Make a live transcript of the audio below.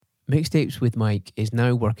Mixtapes with Mike is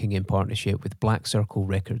now working in partnership with Black Circle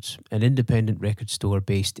Records, an independent record store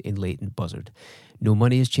based in Leighton Buzzard. No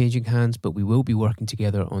money is changing hands, but we will be working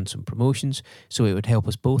together on some promotions, so it would help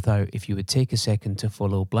us both out if you would take a second to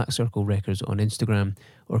follow Black Circle Records on Instagram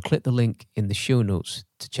or click the link in the show notes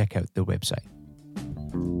to check out their website.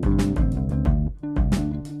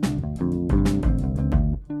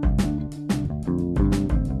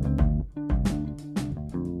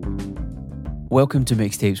 Welcome to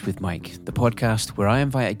Mixtapes with Mike, the podcast where I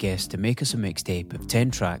invite a guest to make us a mixtape of 10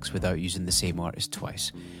 tracks without using the same artist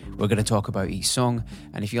twice. We're going to talk about each song,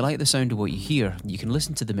 and if you like the sound of what you hear, you can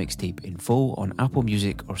listen to the mixtape in full on Apple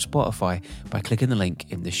Music or Spotify by clicking the link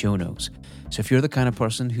in the show notes. So if you're the kind of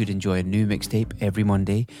person who'd enjoy a new mixtape every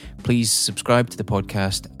Monday, please subscribe to the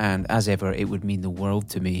podcast, and as ever, it would mean the world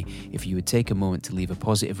to me if you would take a moment to leave a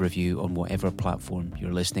positive review on whatever platform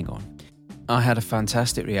you're listening on. I had a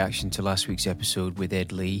fantastic reaction to last week's episode with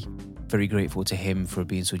Ed Lee. Very grateful to him for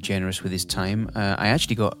being so generous with his time. I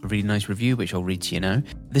actually got a really nice review, which I'll read to you now.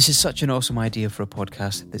 This is such an awesome idea for a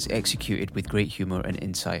podcast that's executed with great humour and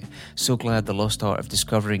insight. So glad the lost art of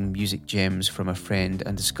discovering music gems from a friend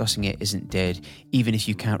and discussing it isn't dead, even if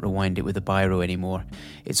you can't rewind it with a biro anymore.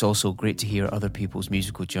 It's also great to hear other people's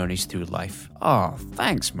musical journeys through life. Oh,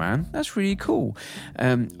 thanks, man. That's really cool.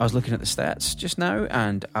 I was looking at the stats just now,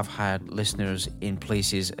 and I've had listeners in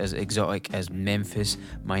places as exotic as Memphis,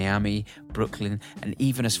 Miami, Brooklyn, and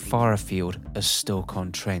even as far afield as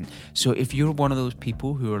Stoke-on-Trent. So if you're one of those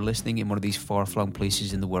people who are listening in one of these far-flung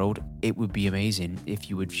places in the world, it would be amazing if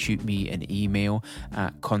you would shoot me an email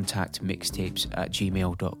at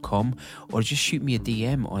contactmixtapes@gmail.com or just shoot me a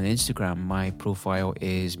DM on Instagram. My profile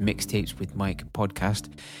is Mixtapes with Mike Podcast.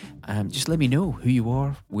 Just let me know who you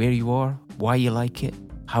are, where you are, why you like it,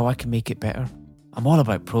 how I can make it better. I'm all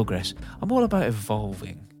about progress. I'm all about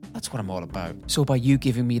evolving. That's what I'm all about. So by you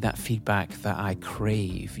giving me that feedback that I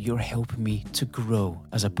crave, you're helping me to grow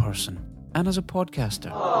as a person and as a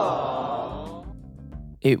podcaster. Aww.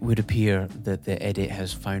 It would appear that the edit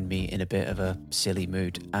has found me in a bit of a silly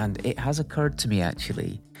mood, and it has occurred to me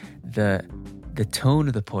actually that the tone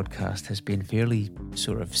of the podcast has been fairly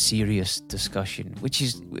sort of serious discussion, which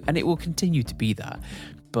is, and it will continue to be that,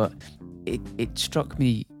 but it struck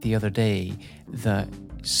me the other day that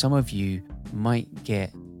some of you might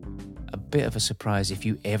get a bit of a surprise if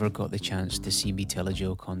you ever got the chance to see me tell a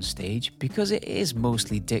joke on stage, because it is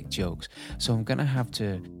mostly dick jokes. So I'm going to have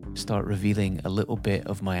to start revealing a little bit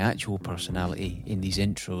of my actual personality in these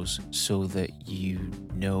intros so that you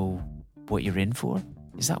know what you're in for.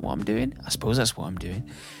 Is that what I'm doing? I suppose that's what I'm doing.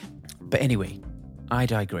 But anyway, I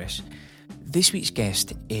digress. This week's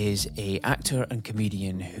guest is an actor and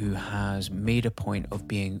comedian who has made a point of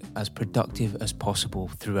being as productive as possible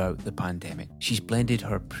throughout the pandemic. She's blended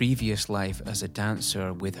her previous life as a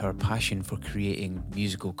dancer with her passion for creating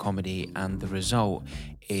musical comedy, and the result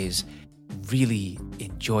is really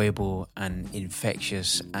enjoyable and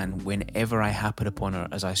infectious, and whenever I happen upon her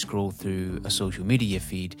as I scroll through a social media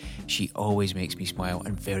feed, she always makes me smile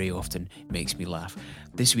and very often makes me laugh.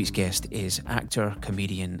 This week's guest is actor,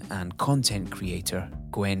 comedian and content creator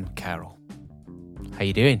Gwen Carroll. How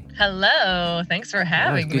you doing? Hello, thanks for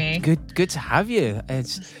having me. Good to have you. I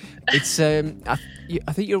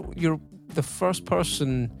think you're the first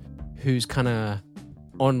person whose kind of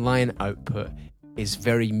online output is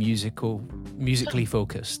very musically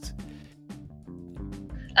focused.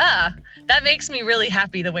 That makes me really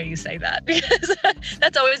happy the way you say that, because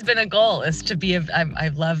that's always been a goal, is to be I'm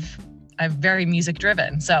very music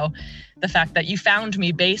driven. So the fact that you found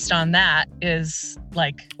me based on that is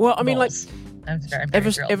like, well, I mean, goals. I'm very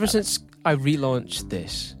ever since I relaunched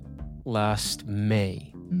this last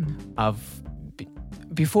May,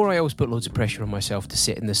 before I always put loads of pressure on myself to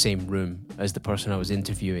sit in the same room as the person I was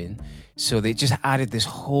interviewing. So they just added this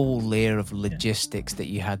whole layer of logistics that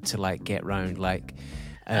you had to like get round, like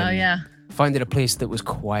finding a place that was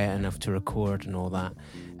quiet enough to record and all that.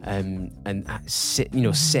 And setting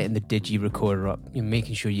the digi recorder up,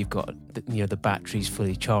 making sure you've got the batteries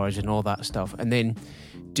fully charged and all that stuff. And then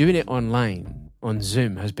doing it online on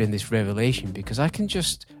Zoom has been this revelation, because I can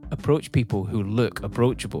just approach people who look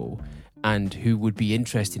approachable and who would be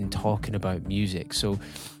interested in talking about music. So,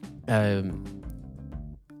 there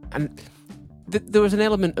was an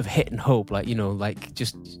element of hit and hope, you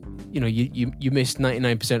missed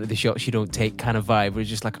 99% of the shots you don't take kind of vibe. Where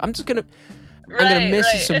it's just like, I'm gonna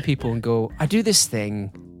message some people and go, I do this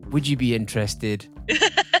thing. Would you be interested?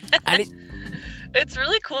 And it's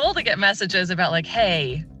really cool to get messages about like,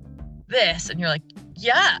 hey, this, and you're like,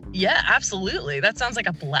 yeah, absolutely. That sounds like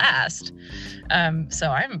a blast. So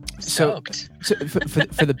I'm stoked. So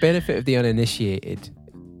for the benefit of the uninitiated,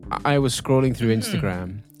 I was scrolling through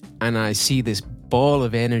Instagram and I see this ball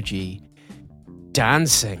of energy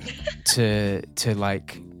dancing to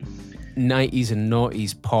like 90s and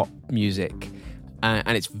noughties pop music,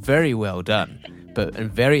 and it's very well done,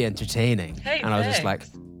 and very entertaining. Hey, and I was just like,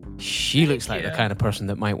 she looks like you. the kind of person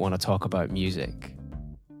that might want to talk about music.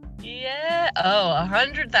 Yeah. Oh,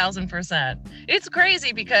 100,000%. It's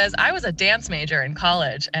crazy because I was a dance major in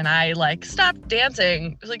college and I like stopped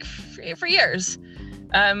dancing like for years.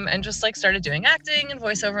 And just like started doing acting and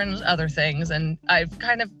voiceover and other things. And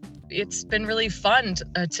it's been really fun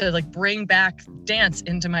to like bring back dance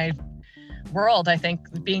into my world. I think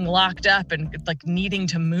being locked up and like needing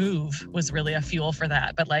to move was really a fuel for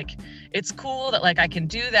that. But like, it's cool that like I can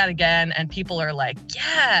do that again. And people are like,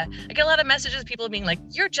 yeah, I get a lot of messages, people being like,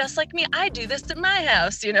 you're just like me. I do this in my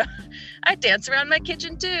house. You know, I dance around my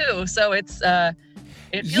kitchen too. So it's,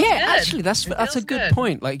 it feels good. Actually, that's a good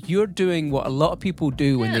point. Like, you're doing what a lot of people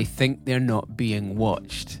do when they think they're not being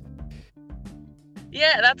watched.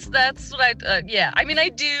 Yeah, that's what I mean, I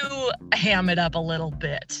do ham it up a little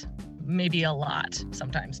bit, maybe a lot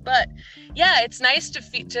sometimes, but yeah, it's nice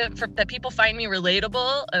that people find me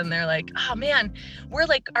relatable and they're like, oh man,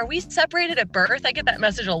 are we separated at birth? I get that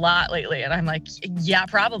message a lot lately, and I'm like, yeah,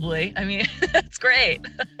 probably. I mean, that's great.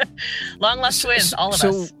 Long lost twins, all of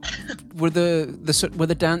us. Were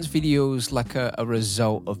the dance videos like a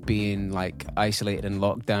result of being like isolated and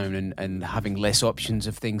locked down and having less options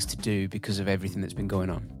of things to do because of everything that's been going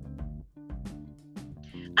on?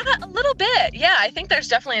 A little bit, yeah. I think there's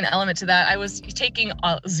definitely an element to that. I was taking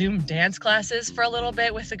Zoom dance classes for a little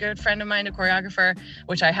bit with a good friend of mine, a choreographer,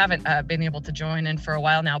 which I haven't been able to join in for a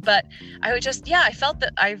while now. But I felt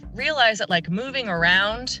that I realized that like moving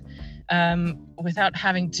around without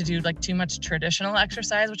having to do like too much traditional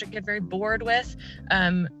exercise, which I get very bored with,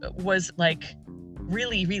 was like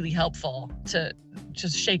really, really helpful to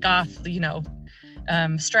just shake off,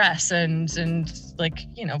 stress and like,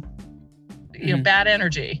 bad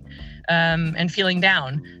energy, and feeling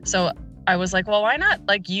down. So I was like, well, why not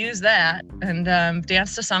like use that and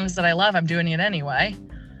dance to songs that I love? I'm doing it anyway.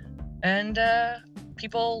 And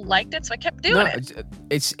people liked it, so I kept doing it.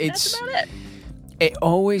 That's about it. It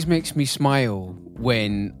always makes me smile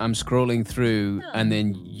when I'm scrolling through and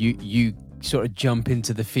then you sort of jump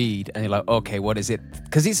into the feed and you're like, okay, what is it?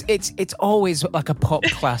 Because it's always like a pop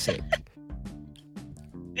classic.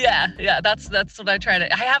 Yeah, that's what I try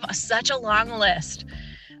to. I have such a long list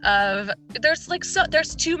of there's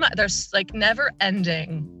too much. There's like never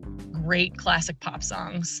ending great classic pop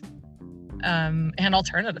songs, and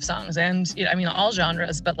alternative songs, and all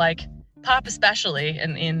genres, but like pop especially,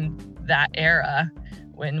 and in that era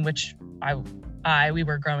in which we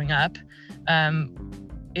were growing up,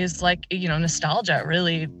 is like nostalgia.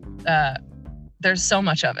 Really, there's so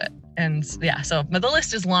much of it. And yeah, but the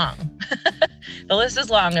list is long. The list is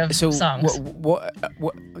long of songs. What?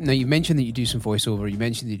 Now, you mentioned that you do some voiceover. You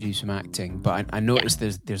mentioned that you do some acting, but I noticed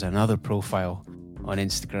there's another profile on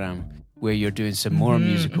Instagram where you're doing some more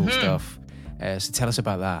musical stuff. So tell us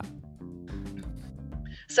about that.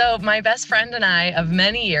 So my best friend and I of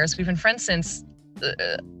many years, we've been friends since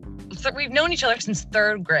we've known each other since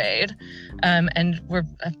third grade, and we're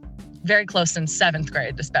very close in seventh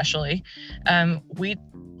grade, especially. We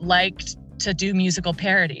liked to do musical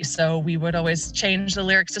parodies, so we would always change the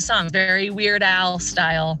lyrics to songs, very Weird Al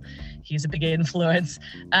style. He's a big influence,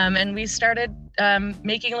 and we started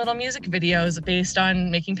making little music videos based on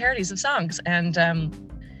making parodies of songs. And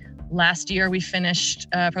last year we finished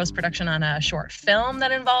post-production on a short film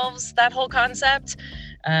that involves that whole concept.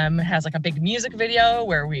 It has like a big music video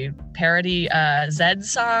where we parody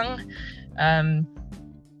Zed's song,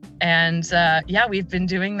 we've been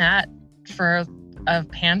doing that for a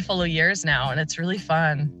handful of years now, and it's really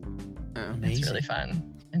fun. Amazing. It's really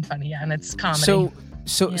fun and funny, yeah, and it's comedy.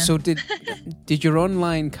 So did your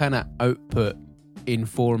online kind of output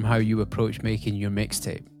inform how you approach making your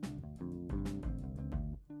mixtape?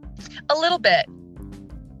 A little bit.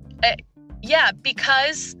 Yeah,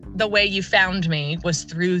 because the way you found me was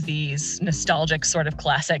through these nostalgic sort of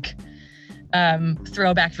classic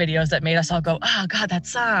throwback videos that made us all go, oh God, that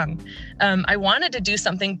song. I wanted to do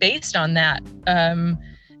something based on that. And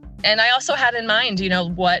I also had in mind,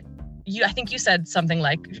 I think you said something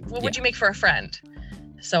like, what would you make for a friend?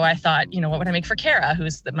 So I thought, what would I make for Kara,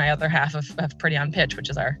 who's my other half of Pretty on Pitch, which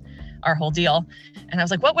is our whole deal. And I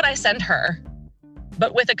was like, what would I send her?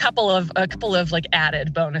 But with a couple of like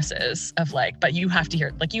added bonuses of like, but you have to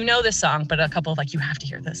hear, like, this song, but a couple of like, you have to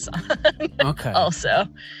hear this song. Okay. Also.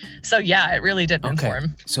 So yeah, it really did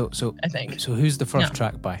inform. So I think. So who's the first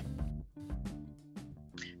track by?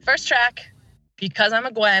 First track, Because I'm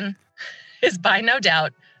a Gwen, is by No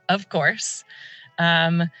Doubt, of course.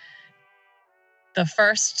 The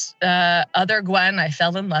first other Gwen I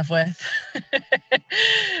fell in love with.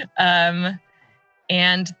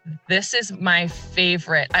 And this is my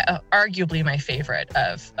favorite, arguably my favorite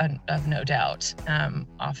of No Doubt,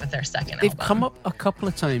 off of their second album. They've come up a couple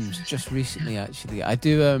of times just recently, actually. I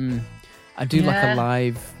do like a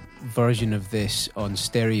live version of this on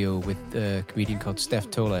stereo with a comedian called Steph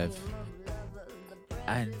Tolev.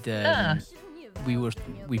 And we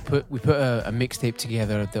put a mixtape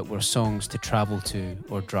together that were songs to travel to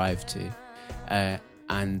or drive to.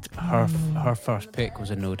 And her first pick was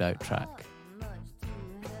a No Doubt track.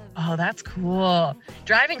 Oh, that's cool.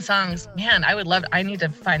 Driving songs, man, I need to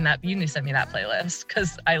find that. You need to send me that playlist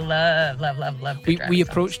because I love We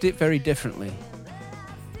approached it very differently.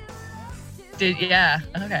 Yeah,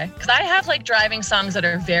 okay. Because I have like driving songs that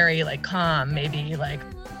are very like calm, maybe like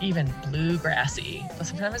even bluegrassy. But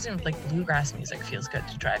sometimes even like bluegrass music feels good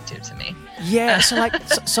to drive to me. Yeah, so like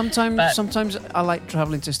sometimes I like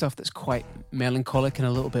traveling to stuff that's quite melancholic and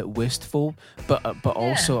a little bit wistful, but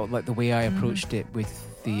also like the way I approached it with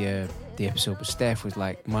the episode with Steph was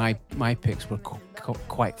like my picks were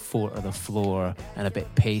quite foot of the floor and a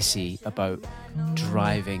bit pacey about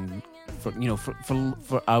driving for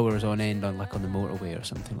hours on end on the motorway or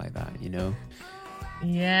something like that, you know.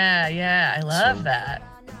 Yeah, I love that.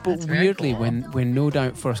 But that's weirdly, cool. when No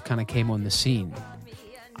Doubt first kind of came on the scene,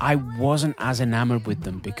 I wasn't as enamored with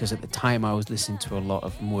them because at the time I was listening to a lot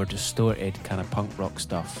of more distorted kind of punk rock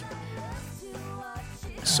stuff.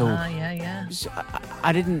 So, so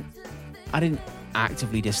I didn't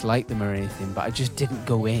actively dislike them or anything, but I just didn't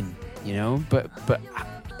go in, you know. But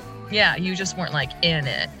yeah, you just weren't like in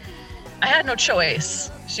it. I had no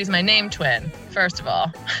choice. She's my name twin, first of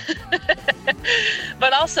all.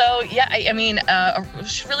 But also, yeah, I mean, a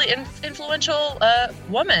really influential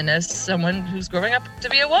woman as someone who's growing up to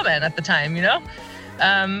be a woman at the time, you know?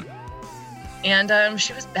 And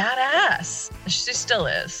she was badass. She still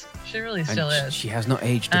is. She really still is. She has not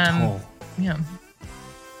aged at all. Yeah.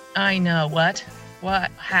 I know. What?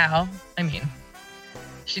 How? I mean,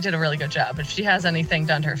 she did a really good job. If she has anything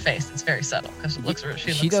done to her face, it's very subtle because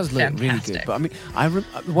she does look fantastic. really good. But I mean,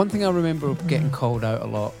 one thing I remember getting called out a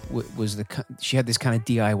lot was she had this kind of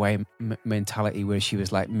DIY mentality where she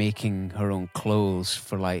was like making her own clothes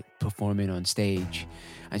for like performing on stage,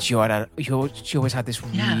 and she always had this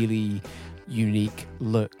really unique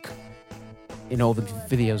look in all the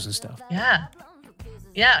videos and stuff.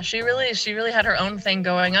 Yeah, she really had her own thing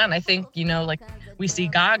going on. I think, you know, like we saw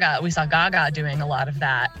Gaga doing a lot of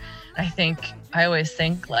that. I always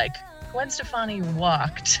think like Gwen Stefani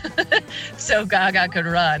walked so Gaga could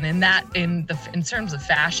run, and that in terms of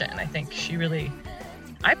fashion, I think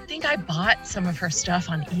I bought some of her stuff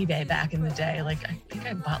on eBay back in the day. Like I think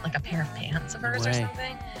I bought like a pair of pants of hers or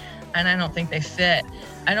something, and I don't think they fit.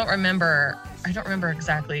 I don't remember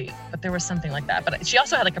exactly, but there was something like that. But she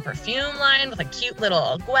also had like a perfume line with like cute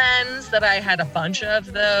little Gwens that I had a bunch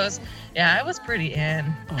of those. Yeah, I was pretty in.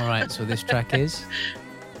 All right, so this track is?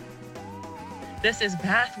 This is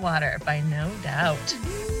Bathwater by No Doubt.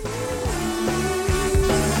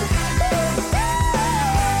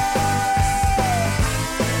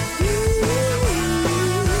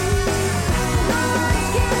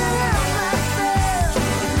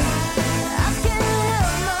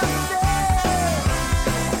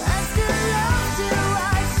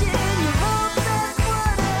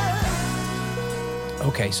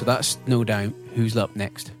 Okay, so that's No Doubt. Who's up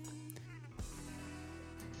next?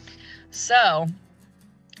 So,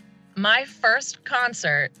 my first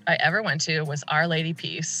concert I ever went to was Our Lady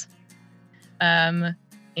Peace. In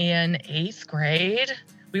 8th grade,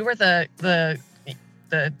 we were the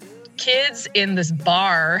kids in this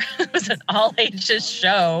bar. It was an all ages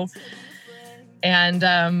show,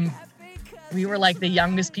 and we were like the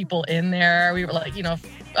youngest people in there. We were like, you know,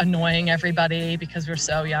 annoying everybody because we were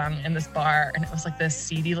so young in this bar, and it was like this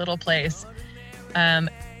seedy little place.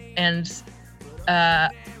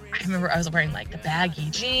 I remember I was wearing like the baggy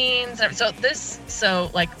jeans. So this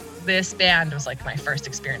band was like my first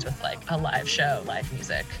experience with like a live show, live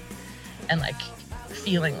music, and like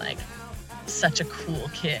feeling like such a cool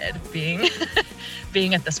kid being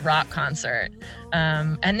being at this rock concert.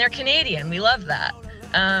 And they're Canadian. We love that.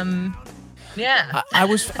 Yeah. I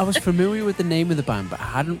was familiar with the name of the band, but I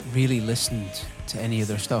hadn't really listened to any of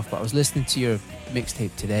their stuff. But I was listening to your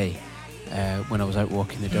mixtape today when I was out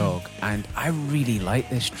walking the dog, and I really liked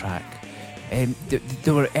this track.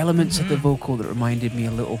 There were elements of the vocal that reminded me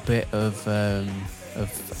a little bit of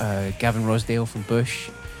Gavin Rossdale from Bush.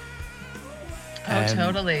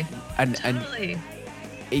 Totally. And totally.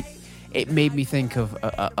 it made me think of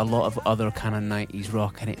a lot of other kind of 90s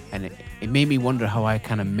rock, and it made me wonder how I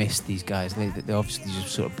kind of missed these guys. They obviously just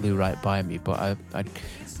sort of blew right by me, but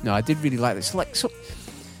I did really like this.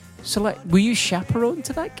 So were you chaperone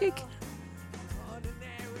to that gig?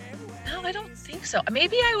 No, I don't think so.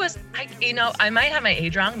 Maybe I was. I might have my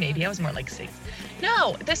age wrong. Maybe I was more like 6.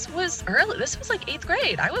 No, this was early. This was like 8th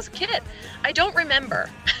grade. I was a kid. I don't remember.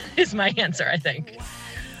 Is my answer. I think.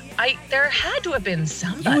 There had to have been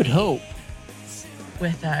somebody. You would hope.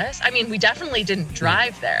 With us. I mean, we definitely didn't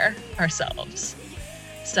drive there ourselves.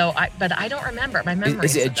 So but I don't remember. My memory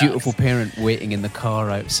is it a dutiful parent waiting in the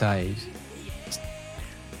car outside?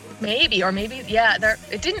 Maybe, or maybe, yeah.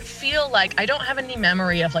 It didn't feel like, I don't have any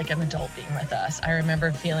memory of like an adult being with us. I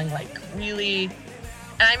remember feeling like really,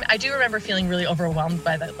 and I do remember feeling really overwhelmed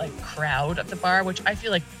by that like crowd at the bar, which I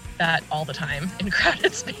feel like that all the time in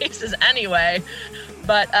crowded spaces anyway.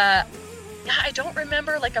 But yeah, I don't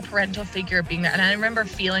remember like a parental figure being there. And I remember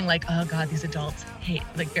feeling like, oh God, these adults hate,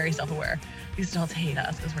 like very self-aware. These adults hate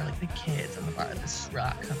us because we're like the kids in the bar at this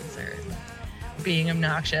rock concert, being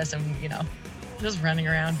obnoxious and, just running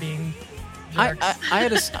around being jerks. I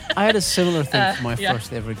had a similar thing for my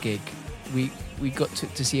first ever gig. We got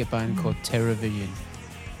to see a band called TerraVision,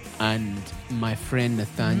 and my friend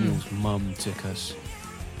Nathaniel's mum took us.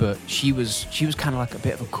 But she was kind of like a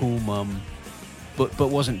bit of a cool mum, but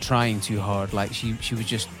wasn't trying too hard. Like she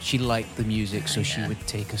liked the music, so she would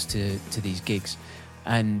take us to these gigs.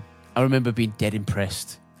 And I remember being dead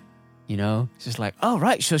impressed. It's just like, oh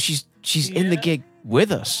right, so she's in the gig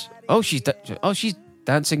with us. Oh, she's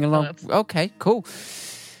dancing along. Okay, cool.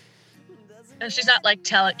 And she's not like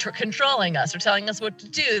controlling us or telling us what to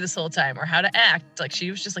do this whole time or how to act. Like she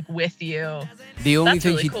was just like with you. The only That's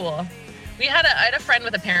thing really cool. I had a friend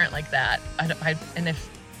with a parent like that. And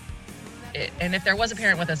if there was a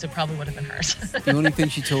parent with us, it probably would have been hers. The only thing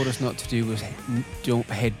she told us not to do was don't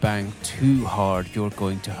headbang too hard. You're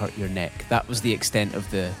going to hurt your neck. That was the extent of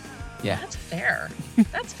the. Yeah. That's fair.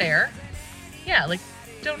 That's fair. Yeah, like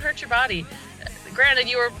don't hurt your body. Granted,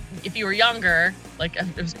 if you were younger, like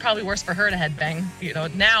it was probably worse for her to headbang.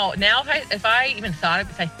 Now if I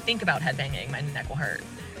think about headbanging, my neck will hurt.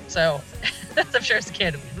 So I'm sure as a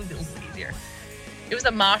kid it was a little easier. It was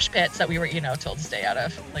the mosh pits that we were, told to stay out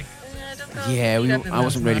of. Like, don't go. Yeah, I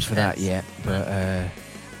wasn't ready for that yet, but.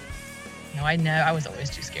 No, I know. I was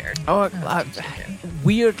always too scared.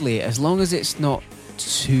 Weirdly, as long as it's not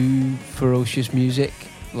too ferocious music.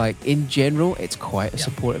 Like in general, it's quite a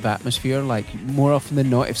supportive atmosphere. Like more often than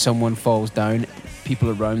not, if someone falls down, people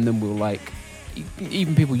around them will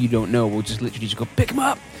even people you don't know will just literally just go pick them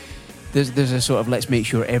up. There's a sort of let's make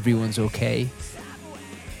sure everyone's okay.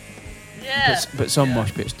 Yeah. But some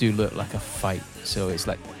mosh pits do look like a fight, so it's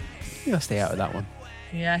like stay out of that one.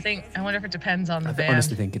 Yeah, I wonder if it depends on the band. I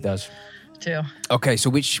honestly think it does. Too. Okay, so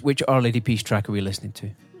which Our Lady Peace track are we listening to?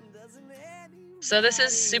 So this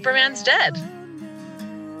is Superman's Dead.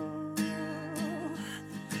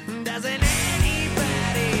 Doesn't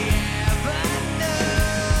anybody ever know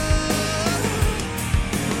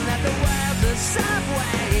that the world's a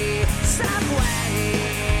subway?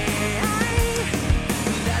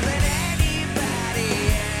 Doesn't anybody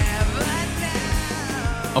ever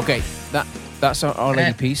know? Okay, that's Our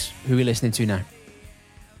Lady Peace. Who are we listening to now?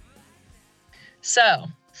 So,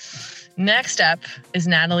 next up is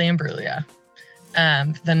Natalie Imbruglia,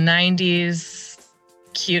 the 90s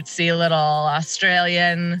cutesy little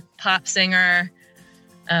Australian pop singer.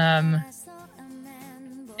 And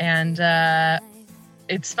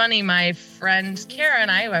it's funny, my friend Kara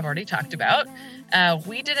and I, who I've already talked about,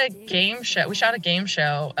 we did a game show. We shot a game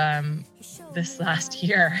show this last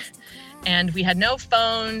year, and we had no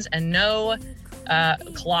phones and no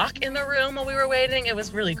clock in the room while we were waiting. It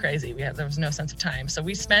was really crazy. There was no sense of time. So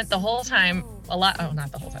we spent the whole time,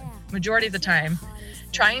 majority of the time,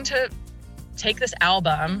 trying to take this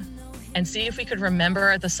album and see if we could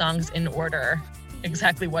remember the songs in order,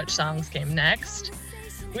 exactly what songs came next.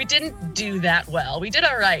 We didn't do that well. We did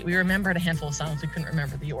all right. We remembered a handful of songs. We couldn't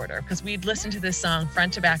remember the order because we'd listened to this song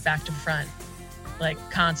front to back to front, like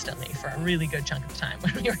constantly for a really good chunk of time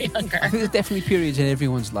when we were younger. I think there's definitely periods in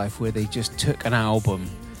everyone's life where they just took an album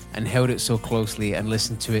and held it so closely and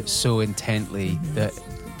listened to it so intently that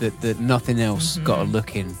nothing else got a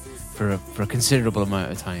look in for a considerable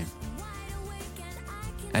amount of time.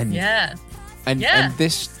 And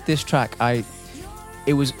this track,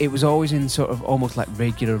 it was always in sort of almost like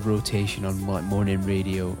regular rotation on like morning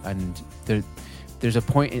radio, and there's a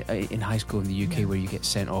point in high school in the UK where you get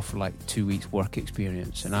sent off for like 2 weeks work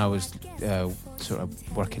experience, and I was sort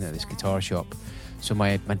of working at this guitar shop, so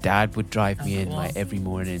my dad would drive me in like every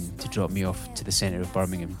morning to drop me off to the centre of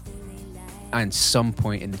Birmingham, and some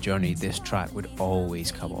point in the journey, this track would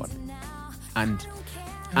always come on, and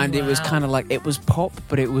it was kind of like, it was pop,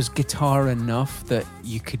 but it was guitar enough that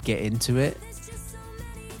you could get into it.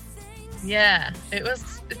 Yeah, it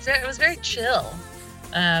was very chill.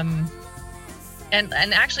 And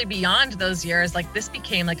actually beyond those years, like this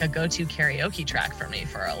became like a go-to karaoke track for me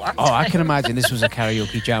for a long time. Oh, I can imagine this was a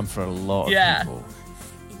karaoke jam for a lot of people.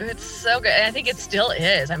 It's so good. And I think it still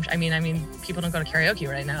is. I mean, people don't go to karaoke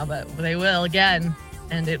right now, but they will again,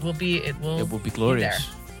 and it will be glorious be there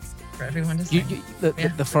for everyone to sing.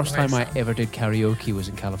 The first time I ever did karaoke was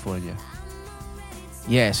in California.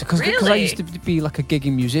 Yes, because I used to be like a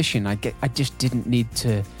gigging musician. I just didn't need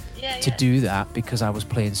to do that because I was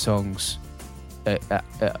playing songs at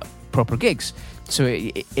proper gigs. So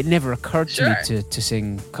it never occurred to me to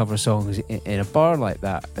sing cover songs in a bar like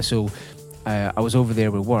that. So I was over there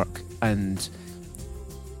with work, and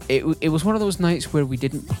it was one of those nights where we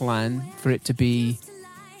didn't plan for it to be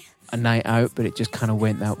a night out, but it just kind of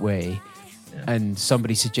went that way. And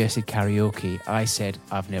somebody suggested karaoke. I said,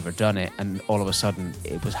 I've never done it. And all of a sudden,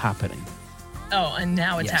 it was happening. Oh, and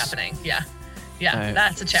now it's happening. Yeah. Yeah,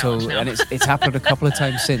 that's a challenge now. And it's happened a couple of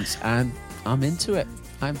times since. And I'm into it.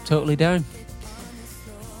 I'm totally down.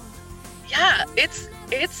 Yeah, it's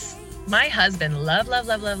my husband loves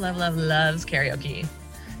karaoke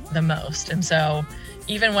the most. And so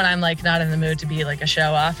even when I'm like not in the mood to be like a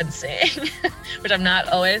show off and sing, which I'm not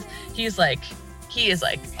always, he is like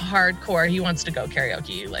hardcore. He wants to go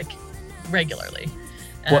karaoke like regularly.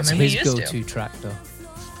 What's his go-to track though?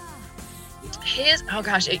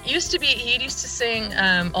 It used to be, he used to sing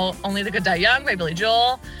Only the Good Die Young by Billy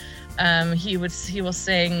Joel. He will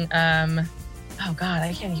sing oh God,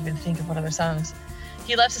 I can't even think of what other songs.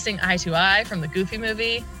 He loves to sing Eye to Eye from the Goofy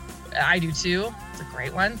movie. I do too. It's a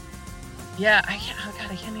great one. Yeah, I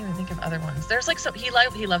can't even think of other ones. There's like some, he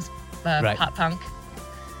loves pop punk.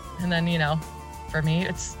 And then, for me,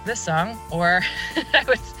 it's this song, or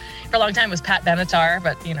for a long time it was Pat Benatar,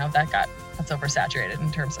 but that's oversaturated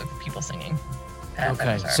in terms of people singing. Pat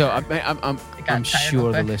Benatar. So I'm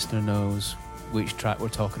sure the listener knows which track we're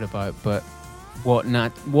talking about, but what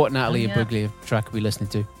Natalie Imbruglia track are we listening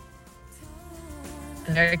to?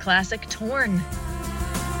 The very classic Torn.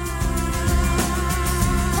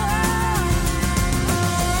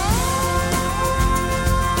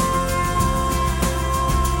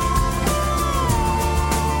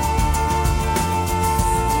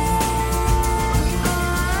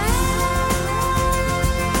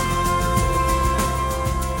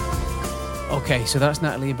 Okay, so that's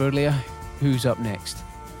Natalie Imbruglia. Who's up next?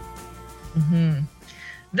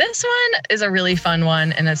 This one is a really fun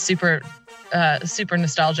one and a super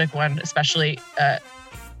nostalgic one, especially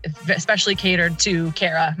catered to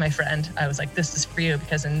Kara, my friend. I was like, this is for you,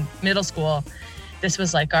 because in middle school, this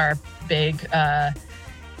was like our big, oh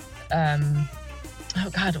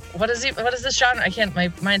God, what is this genre? My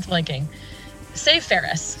mind's blanking. Save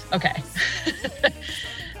Ferris. Okay.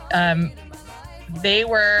 They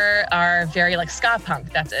were our very like ska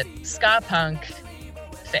punk. That's it. Ska punk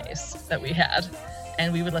phase that we had.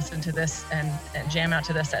 And we would listen to this and jam out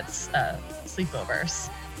to this at sleepovers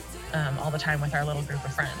all the time with our little group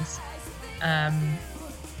of friends. And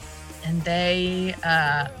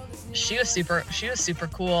she was super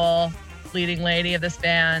cool, leading lady of this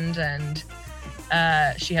band, and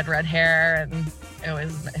she had red hair, and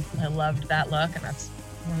I loved that look, and that's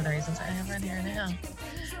one of the reasons I have red hair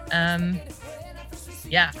now.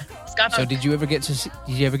 Yeah, ska punk. So did you ever get to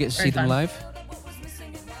see them live?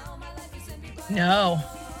 No,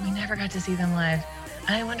 we never got to see them live.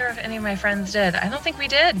 I wonder if any of my friends did. I don't think we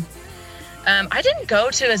did. I didn't go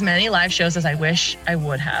to as many live shows as I wish I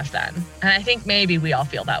would have then. And I think maybe we all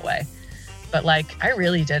feel that way. But like, I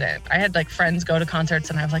really didn't. I had like friends go to concerts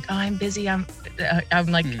and I was like, oh, I'm busy. I'm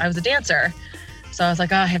like, I was a dancer. So I was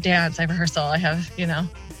like, oh, I have dance, I have rehearsal, I have,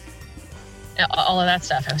 all of that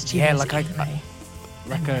stuff. I was too busy.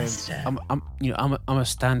 I'm a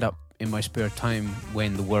stand-up in my spare time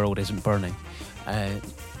when the world isn't burning. Oh,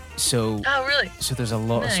 really? So there's a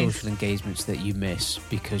lot of social engagements that you miss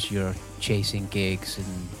because you're chasing gigs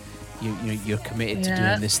and you're committed to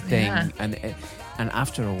doing this thing, and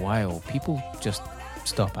after a while, people just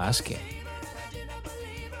stop asking,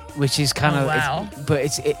 which is kind of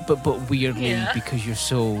but weirdly because you're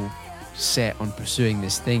so set on pursuing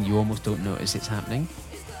this thing, you almost don't notice it's happening.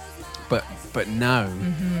 But now.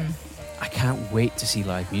 I can't wait to see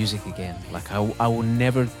live music again. Like I will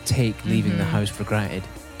never take leaving the house for granted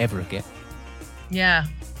ever again. Yeah.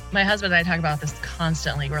 My husband and I talk about this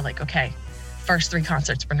constantly. We're like, okay, first 3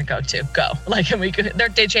 concerts we're going to go. Like, and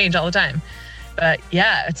they change all the time. But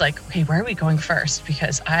yeah, it's like, okay, where are we going first?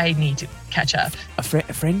 Because I need to catch up. A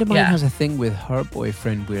friend of mine Yeah. has a thing with her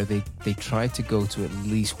boyfriend where they try to go to at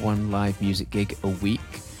least one live music gig a week.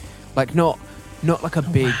 Like not like a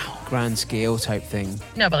big grand scale type thing.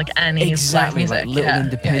 No, but like any Exactly, live music. like little Yeah.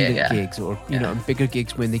 independent Yeah. gigs, or you know, and bigger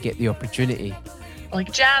gigs when they get the opportunity.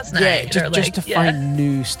 Like jazz night. Yeah, or just to find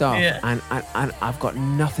new stuff. Yeah. And I've got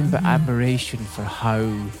nothing but admiration for how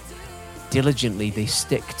diligently they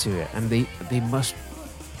stick to it, and they must.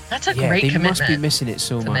 That's a Yeah, great they commitment. must be missing it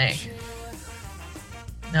so to much. make.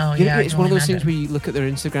 No, You know, yeah. I it's can one of only those things imagine. where you look at their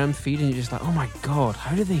Instagram feed and you're just like, oh my god,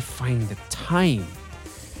 how do they find the time?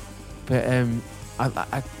 But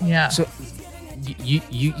Yeah. so you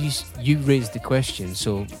raised the question.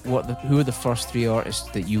 So who are the first three artists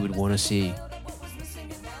that you would want to see?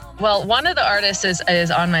 Well, one of the artists is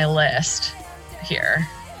on my list here,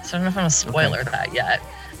 so I don't know if I'm gonna spoiler that yet.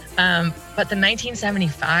 But the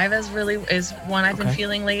 1975 is one I've been Okay.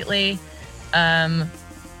 feeling lately.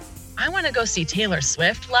 I want to go see Taylor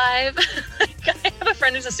Swift live. I have a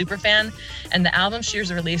friend who's a super fan, and the album she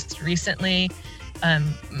was released recently,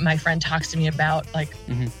 my friend talks to me about like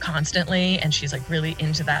constantly, and she's like really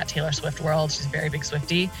into that Taylor Swift world. She's a very big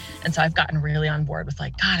Swiftie, and so I've gotten really on board with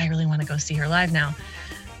like, God, I really want to go see her live now.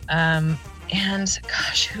 And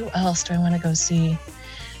gosh, who else do I want to go see?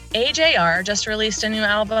 AJR just released a new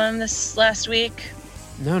album this last week.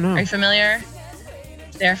 No. Are you familiar?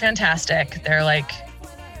 They're fantastic.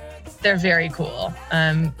 They're very cool.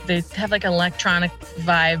 They have like an electronic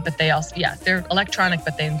vibe, but they also, they're electronic,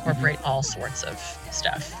 but they incorporate all sorts of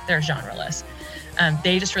stuff. They're genreless.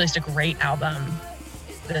 They just released a great album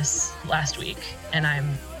this last week, and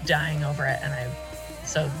I'm dying over it.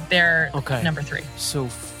 So they're Okay. number 3. So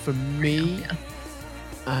for me,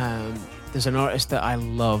 there's an artist that I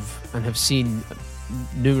love and have seen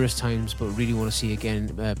numerous times, but really want to see again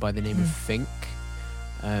by the name of Fink.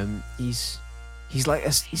 He's like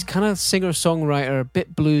he's kind of singer-songwriter, a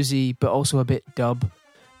bit bluesy, but also a bit dub.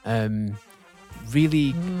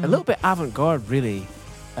 Really, a little bit avant-garde, really.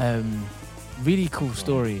 Really cool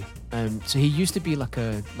story. So he used to be like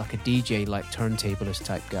a DJ, like turntablist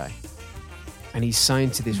type guy, and he's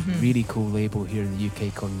signed to this really cool label here in the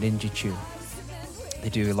UK called Ninja Tune. They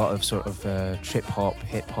do a lot of sort of trip hop,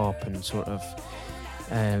 hip hop, and sort of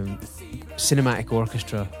cinematic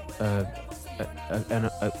orchestra. An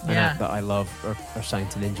act that I love are signed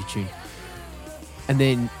to Ninja Tune. And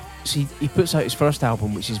then so he puts out his first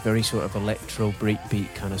album, which is very sort of electro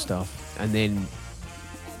breakbeat kind of stuff, and then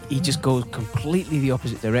he just goes completely the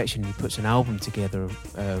opposite direction. He puts an album together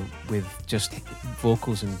with just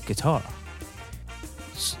vocals and guitar,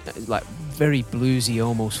 like very bluesy,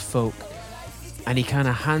 almost folk, and he kind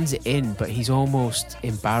of hands it in, but he's almost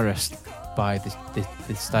embarrassed by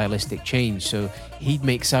the stylistic change. So he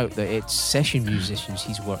makes out that it's session musicians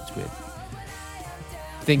he's worked with,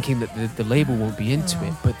 thinking that the label won't be into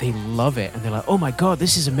it, but they love it, and they're like, oh my god,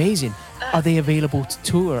 this is amazing, are they available to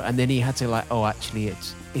tour? And then he had to like, oh actually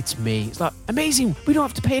it's me. It's like, amazing, we don't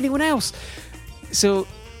have to pay anyone else. So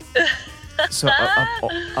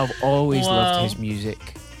I've always loved his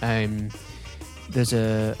music. There's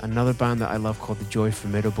another band that I love called The Joy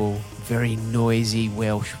Formidable, very noisy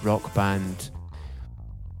Welsh rock band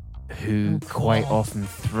who quite often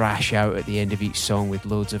thrash out at the end of each song with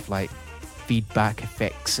loads of like feedback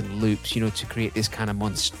effects and loops, you know, to create this kind of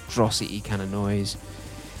monstrosity kind of noise.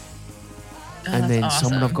 And then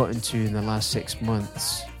someone I've got into in the last 6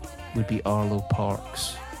 months would be Arlo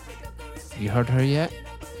Parks. Have you heard her yet?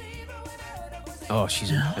 Oh,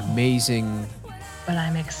 she's amazing. But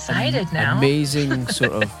I'm excited now. Amazing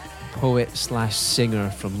sort of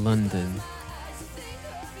poet/singer from London.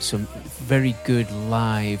 Some very good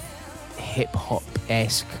live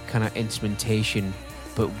hip-hop-esque kind of instrumentation,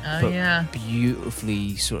 but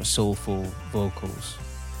beautifully sort of soulful vocals.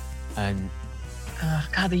 And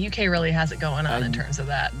God, the UK really has it going on in terms of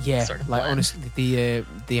that sort of like blend. honestly,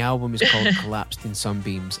 the album is called Collapsed in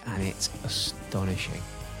Sunbeams, and it's astonishing.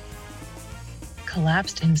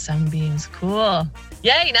 Collapsed in Sunbeams. Cool.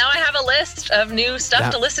 Yay, now I have a list of new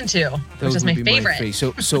stuff to listen to, which is my favorite.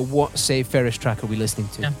 So what Save Ferris track are we listening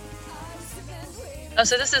to? Yeah. Oh,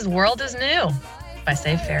 so this is World is New by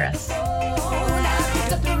Save Ferris.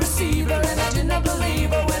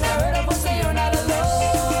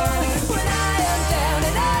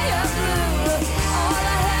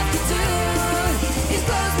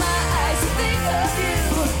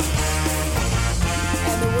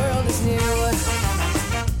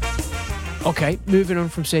 Okay, moving on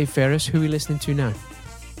from Save Ferris, who are we listening to now?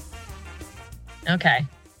 Okay,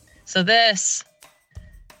 so this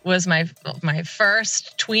was my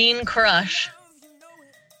first tween crush,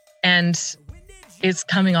 and it's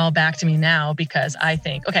coming all back to me now because I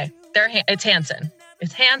think, okay, it's Hanson.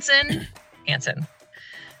 It's Hanson. Hanson.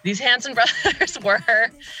 These Hanson brothers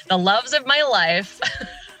were the loves of my life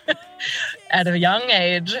at a young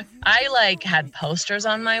age. I had posters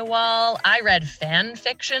on my wall. I read fan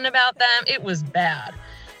fiction about them. It was bad.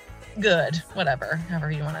 Good. Whatever. However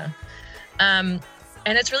you want to. And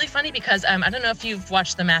it's really funny because I don't know if you've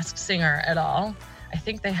watched The Masked Singer at all. I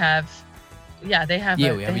think they have. Yeah, they have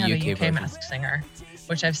a UK Masked Singer,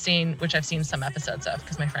 which I've seen some episodes of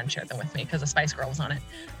because my friend shared them with me because a Spice Girl was on it.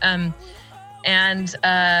 And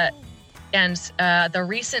the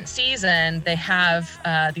recent season, they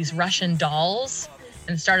have these Russian dolls,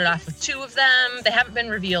 and it started off with 2 of them. They haven't been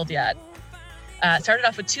revealed yet. It started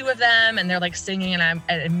off with 2 of them, and they're like singing, and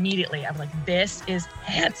immediately I'm like, this is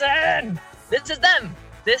Hanson. This is them.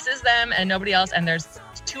 This is them, and nobody else. And there's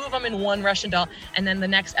 2 of them in 1 Russian doll. And then the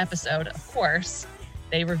next episode, of course,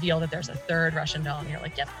 they reveal that there's a 3rd Russian doll, and you're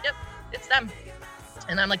like, yep, it's them.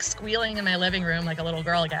 And I'm like squealing in my living room like a little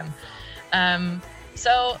girl again.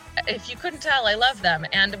 So if you couldn't tell, I love them.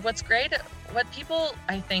 And what's great, what people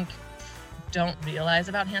I think don't realize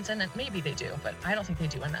about Hanson, and maybe they do, but I don't think they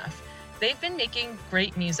do enough. They've been making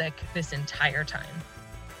great music this entire time.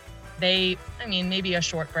 Maybe a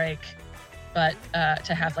short break, but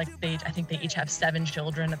to have I think they each have 7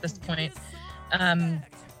 children at this point.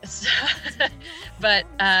 But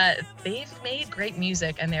they've made great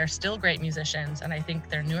music, and they're still great musicians, and I think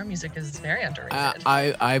their newer music is very underrated.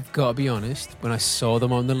 I've got to be honest, when I saw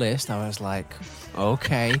them on the list, I was like,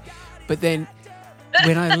 okay. But then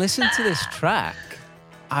when I listened to this track,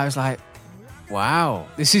 I was like, wow,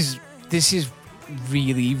 this is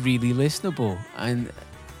really, really listenable. And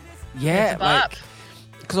yeah,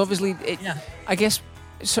 because obviously I guess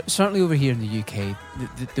certainly over here in the UK,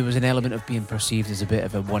 there was an element of being perceived as a bit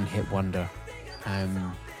of a one-hit wonder.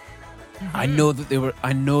 I know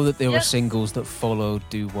that there were singles that followed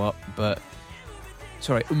 "Do What," but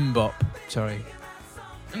MMMBop.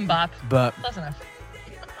 MMMBop. But close enough.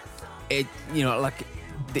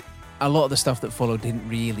 A lot of the stuff that followed didn't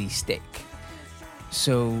really stick.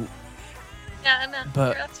 So yeah, no,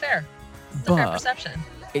 but that's fair. It's a fair perception.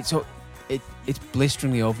 It's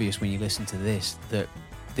blisteringly obvious when you listen to this that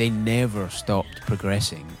they never stopped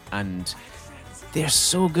progressing, and they're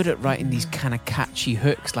so good at writing these kind of catchy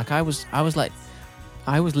hooks. Like I was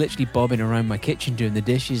literally bobbing around my kitchen doing the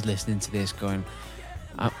dishes, listening to this, going,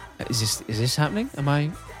 "Is this happening? Am I?"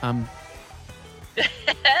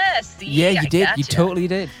 See, yeah, you did. Gotcha. You totally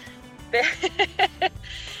did.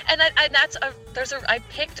 And I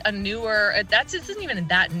picked a newer. This isn't even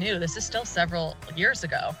that new. This is still several years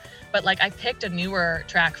ago. But I picked a newer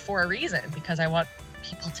track for a reason, because I want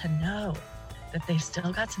people to know that they've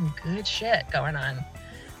still got some good shit going on.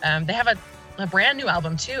 They have a brand new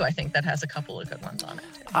album too, I think, that has a couple of good ones on it.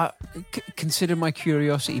 Consider my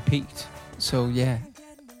curiosity piqued. So yeah.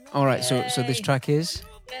 All right. Yay. So this track is.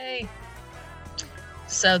 Yay.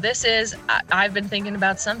 So this is I've Been Thinking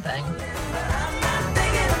About Something.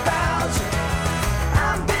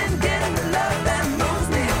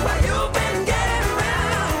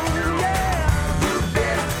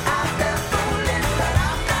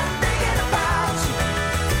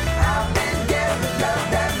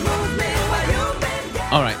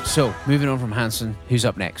 All right, so moving on from Hanson, who's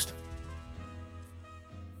up next?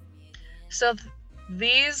 So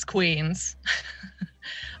these queens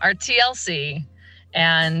are TLC,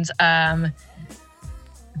 and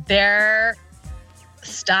their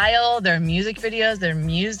style, their music videos, their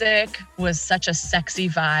music was such a sexy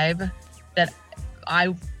vibe that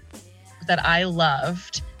I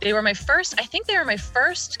loved. They were my first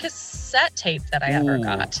cassette tape that I ever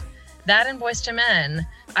got. That and Boyz II Men.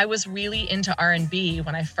 I was really into R&B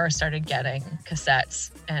when I first started getting cassettes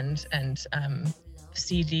and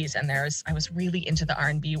CDs, and I was really into the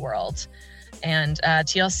R&B world. And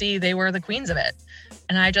TLC, they were the queens of it.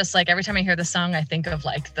 And I just every time I hear the song, I think of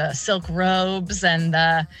the silk robes and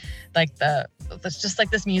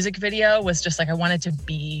this music video was just I wanted to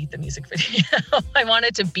be the music video. I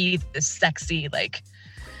wanted to be this sexy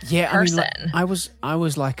person. I was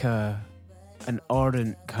like an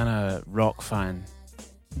ardent kind of rock fan,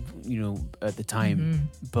 at the time. Mm-hmm.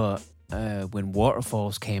 But when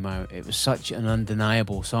Waterfalls came out, it was such an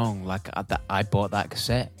undeniable song. I bought that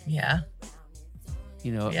cassette. Yeah.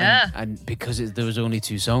 And because there was only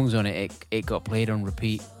 2 songs on it, it got played on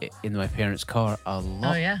repeat in my parents' car a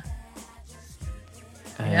lot. Oh yeah.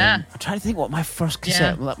 I'm trying to think what my first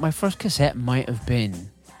cassette. Yeah. My first cassette might have been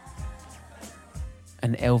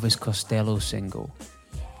an Elvis Costello single.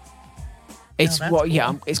 It's cool.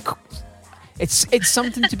 It's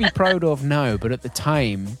something to be proud of now, but at the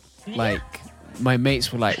time, my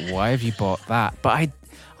mates were like, "Why have you bought that?" But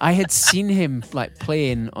I had seen him like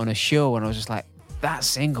playing on a show, and I was just like, "That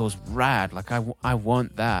single's rad! Like I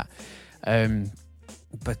want that."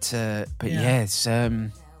 But yes,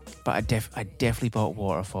 but I definitely bought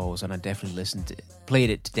Waterfalls, and I definitely played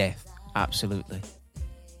it to death. Absolutely.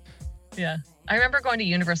 Yeah. I remember going to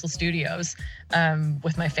Universal Studios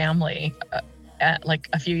with my family at like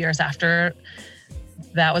a few years after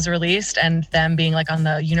that was released, and them being like on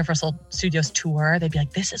the Universal Studios tour. They'd be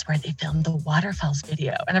like, "This is where they filmed the Waterfalls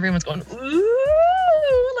video," and everyone's going,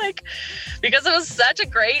 "Ooh!" Like, because it was such a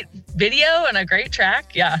great video and a great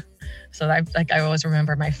track. Yeah. So I always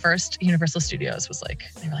remember my first Universal Studios was like,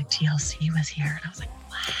 they were like, TLC was here, and I was like,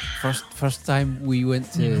 wow. First time we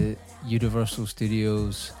went to Universal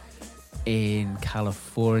Studios in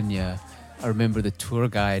California, I remember the tour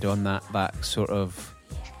guide on that sort of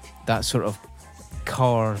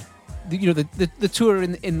car, you know, the tour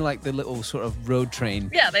in like the little sort of road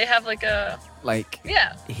train. Yeah, they have like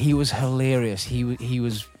he was hilarious. He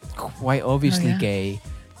was quite obviously gay,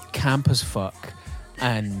 camp as fuck,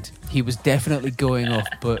 and he was definitely going off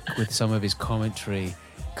book with some of his commentary.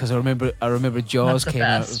 Because I remember Jaws came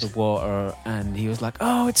out of the water, and he was like,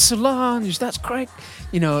 "Oh, it's Solange, that's correct,"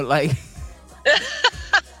 you know, like.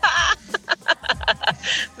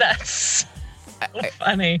 That's so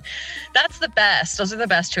funny. That's the best. Those are the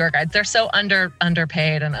best tour guides. They're so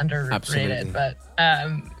underpaid and underrated. Absolutely. But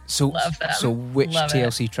love them. So which Love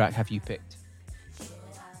TLC track have you picked?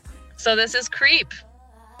 So this is Creep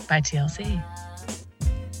by TLC.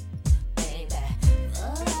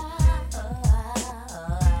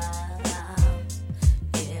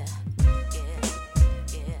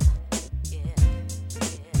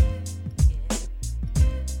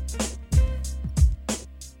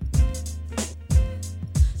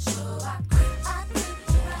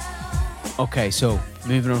 Okay, so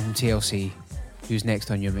moving on from TLC, who's next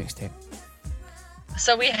on your mixtape?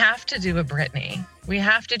 So we have to do a Britney. We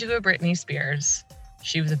have to do a Britney Spears.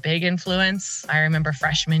 She was a big influence. I remember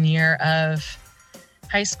freshman year of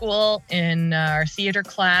high school in our theater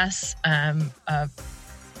class, a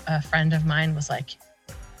friend of mine was like,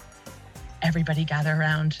 "Everybody gather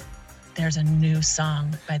around. There's a new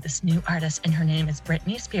song by this new artist, and her name is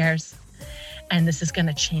Britney Spears. And this is going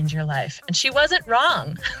to change your life." And she wasn't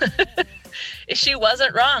wrong. She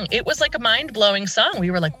wasn't wrong. It was like a mind-blowing song.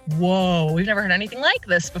 We were like, whoa, we've never heard anything like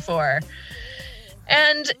this before.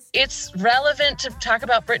 And it's relevant to talk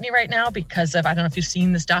about Britney right now because of, I don't know if you've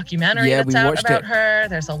seen this documentary that's out about her.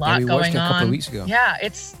 There's a lot going on. We watched it a couple of weeks ago. Yeah,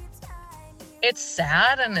 it's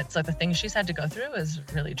sad, and it's like the things she's had to go through is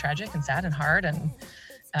really tragic and sad and hard. And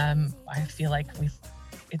I feel like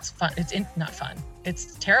it's fun. Not fun.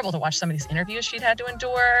 It's terrible to watch some of these interviews she'd had to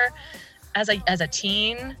endure as a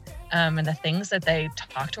teen, and the things that they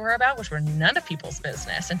talked to her about, which were none of people's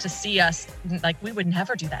business. And to see us, like, we would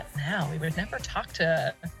never do that now. We would never talk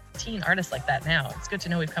to teen artists like that now. It's good to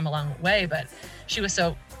know we've come a long way, but she was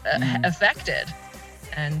so affected.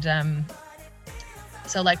 And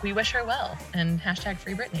so, like, we wish her well, and hashtag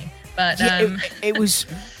free Britney. But it was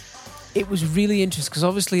really interesting because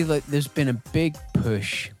obviously, like, there's been a big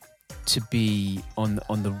push to be on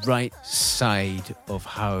the right side of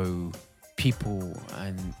how people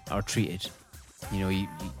are treated. You know,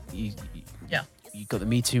 you got the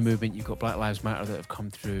Me Too movement, you've got Black Lives Matter that have come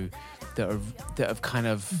through, that have kind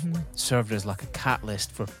of served as like a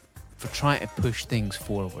catalyst for trying to push things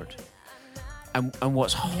forward. And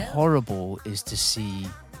what's horrible is to see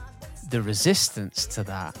the resistance to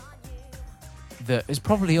that has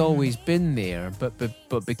probably always been there,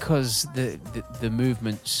 but because the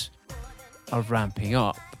movements are ramping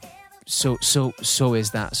up, so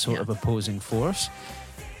is that sort of opposing force.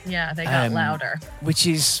 Yeah, they got louder. Which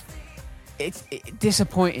is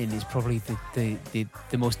disappointing is probably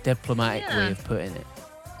the most diplomatic way of putting it.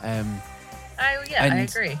 I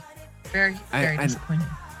agree. Very disappointing.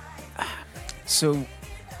 So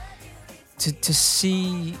to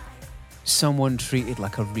see someone treated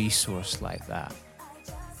like a resource like that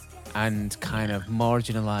and kind of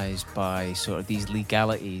marginalized by sort of these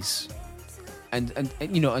legalities and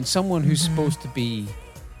you know, and someone who's supposed to be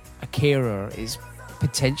a carer is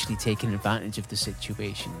potentially taking advantage of the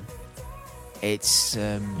situation. It's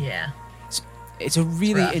a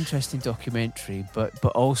really interesting documentary, but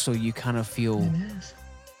also you kind of feel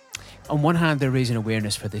on one hand they're raising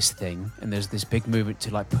awareness for this thing, and there's this big movement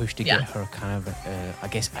to like push to get her kind of I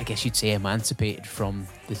guess you'd say emancipated from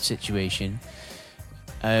the situation.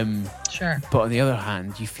 Sure. But on the other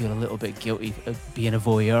hand, you feel a little bit guilty of being a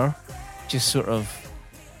voyeur, just sort of.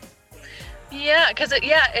 Yeah, because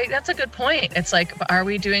that's a good point. It's like, are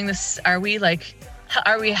we doing this? Are we like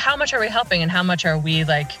how much are we helping, and how much are we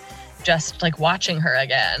like just like watching her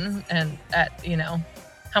again, and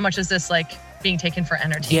how much is this like being taken for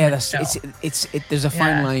entertainment? Yeah, that's show? it's there's a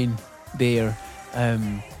fine Yeah. line there,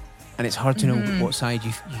 and it's hard to know Mm-hmm. what side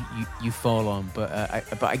you fall on. But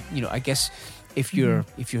I guess if you're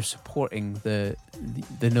supporting the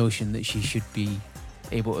notion that she should be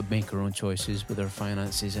able to make her own choices with her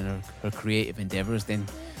finances and her creative endeavors, then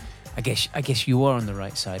I guess you are on the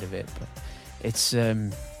right side of it. But it's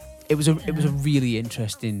it was a really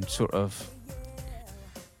interesting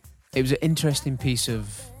it was an interesting piece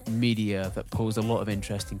of media that posed a lot of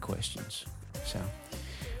interesting questions. So,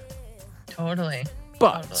 Totally.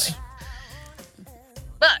 but Totally.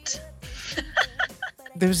 But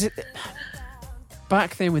there was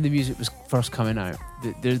back then when the music was first coming out,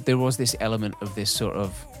 there was this element of this sort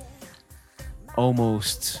of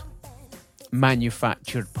almost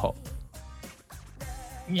manufactured pop.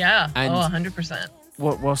 yeah, And- 100%.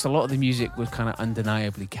 Whilst a lot of the music was kind of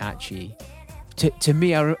undeniably catchy, to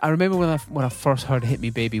me, I remember when I first heard "Hit Me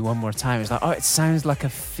Baby One More Time," it was like, oh, it sounds like a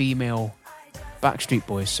female Backstreet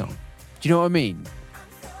Boys song. Do you know what I mean?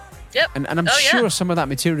 Yep. And I'm Oh, yeah. sure some of that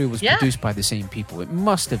material was Yeah. produced by the same people. It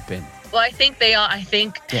must have been. Well, I think they are. I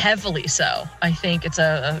think Yeah. heavily so. I think it's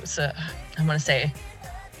a I want to say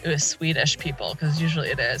it was Swedish people, because usually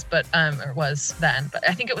it is, but or was then. But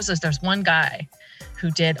I think it was just, there's one guy who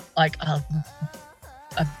did like a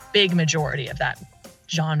big majority of that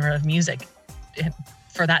genre of music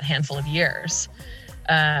for that handful of years.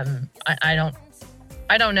 I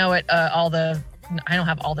don't know it I don't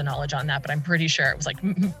have all the knowledge on that, but I'm pretty sure it was like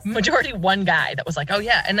majority one guy that was like, oh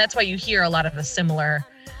yeah. And that's why you hear a lot of the similar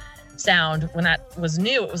sound. When that was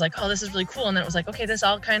new, it was like, oh, this is really cool. And then it was like, okay, this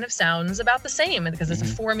all kind of sounds about the same, because it's a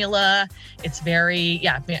formula. It's very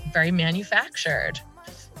manufactured.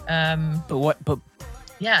 But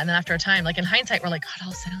Yeah, and then after a time, like in hindsight, we're like, God, it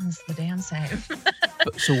all sounds the damn same.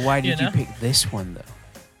 so why did You you know? pick this one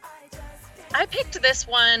though? I picked this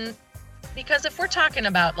one because if we're talking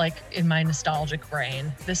about like in my nostalgic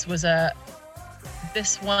brain, this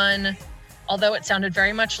one, although it sounded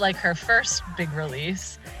very much like her first big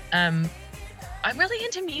release, I'm really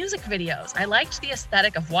into music videos. I liked the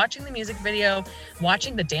aesthetic of watching the music video,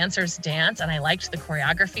 watching the dancers dance, and I liked the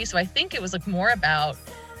choreography. So I think it was like more about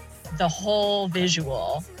the whole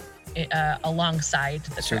visual alongside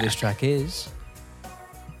the So track. this track is.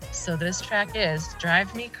 So this track is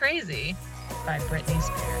Drive Me Crazy by Britney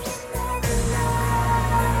Spears.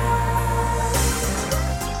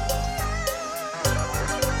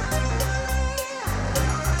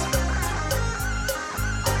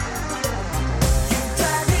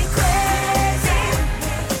 Drive me crazy,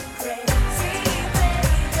 baby.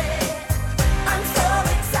 I'm so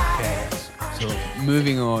excited. So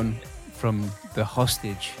moving on from the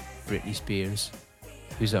hostage Britney Spears,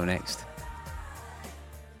 who's up next?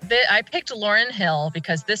 I picked Lauryn Hill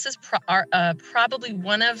because this is probably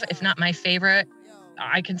one of, if not my favorite,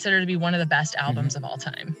 I consider to be one of the best albums of all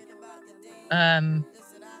time.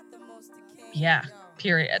 Yeah,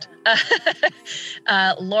 period.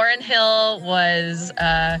 Lauryn Hill was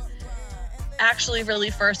actually really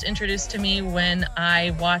first introduced to me when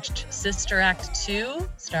I watched Sister Act 2,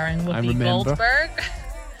 starring Whoopi remember. Goldberg.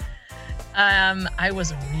 I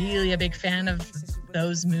was really a big fan of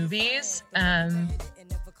those movies.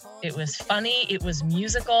 It was funny, it was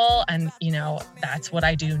musical, and that's what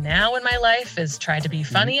I do now in my life, is try to be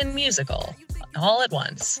funny and musical all at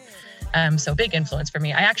once. So big influence for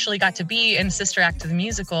me. I actually got to be in Sister Act the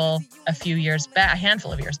musical a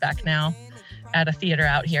handful of years back now, at a theater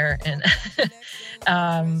out here in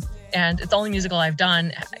and it's the only musical I've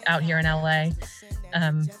done out here in LA.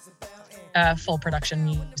 Full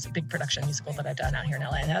production big production musical that I've done out here in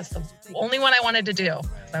LA, and that's the only one I wanted to do.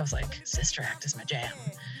 I was like, Sister Act is my jam.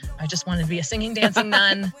 I just wanted to be a singing, dancing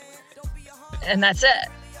nun, and that's it.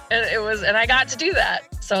 And I got to do that.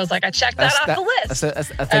 So I was like, I checked that off the list.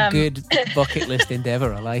 That's a good bucket list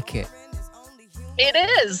endeavor. I like it. It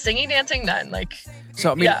is singing, dancing nun. Like,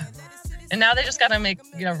 So I mean, yeah. And now they just got to make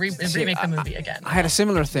remake the movie again. I had a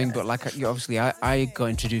similar thing, but like obviously, I got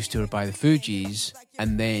introduced to her by the Fugees,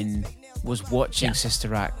 and then was watching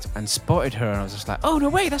Sister Act and spotted her, and I was just like, oh no,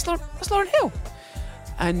 wait, that's Lauryn Hill,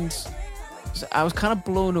 and so I was kind of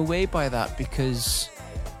blown away by that, because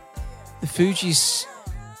the Fugees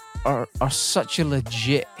are such a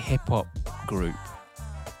legit hip hop group.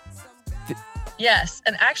 Yes,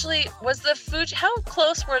 and actually, was the Fugees? How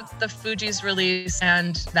close were the Fugees release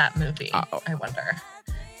and that movie? I wonder,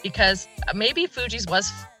 because maybe Fugees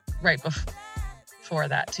was right before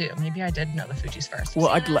that too. Maybe I did know the Fugees first. Well,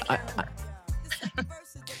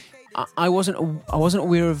 I wasn't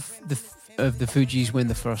aware of of the Fugees when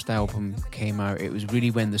the first album came out. It was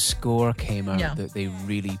really when the score came out Yeah. that they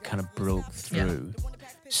really kind of broke Yeah. through.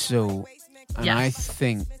 So, and Yes. I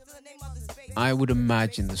think, I would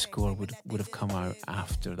imagine the score would have come out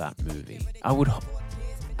after that movie. I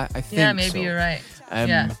think Yeah, maybe so. you're right. Um,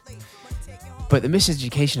 Yeah. But the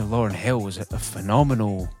Miseducation of Lauryn Hill was a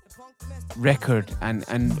phenomenal record and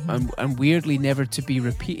weirdly never to be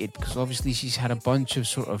repeated, because obviously she's had a bunch of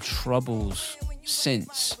sort of troubles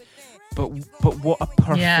since. But what a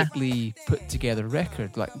perfectly put together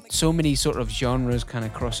record. Like so many sort of genres kind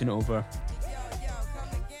of crossing over.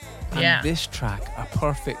 And Yeah. this track, a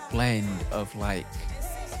perfect blend of like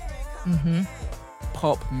Mm-hmm.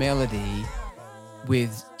 pop melody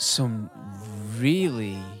with some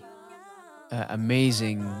really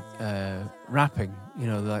amazing rapping. You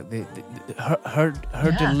know, like her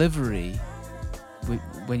Yeah. delivery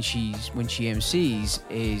when she MCs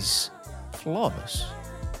is flawless.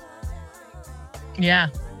 Yeah,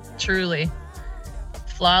 truly.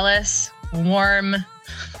 Flawless, warm.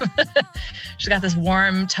 She's got this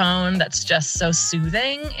warm tone that's just so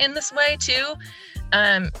soothing in this way too.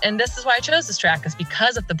 And this is why I chose this track, is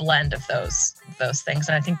because of the blend of those things.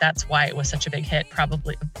 And I think that's why it was such a big hit.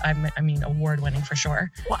 Probably, I mean, award-winning for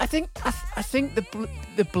sure. Well, I think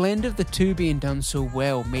the blend of the two being done so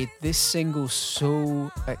well made this single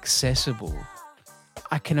so accessible.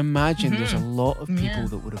 I can imagine there's a lot of people Yeah.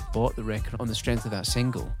 that would have bought the record on the strength of that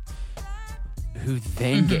single, who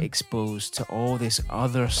then get exposed to all this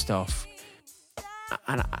other stuff.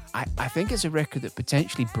 And I think it's a record that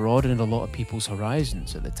potentially broadened a lot of people's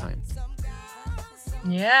horizons at the time.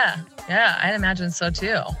 Yeah, I'd imagine so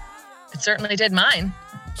too. It certainly did mine,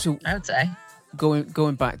 So I would say.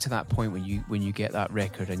 going back to that point when you get that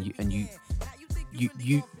record and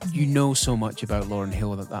you know so much about Lauryn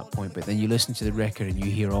Hill at that point, but then you listen to the record and you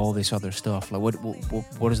hear all this other stuff. Like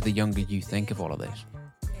what does the younger you think of all of this?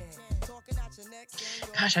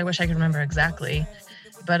 Gosh, I wish I could remember exactly.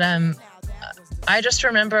 But I just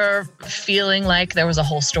remember feeling like there was a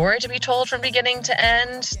whole story to be told from beginning to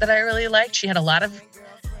end that I really liked. She had a lot of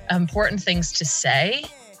important things to say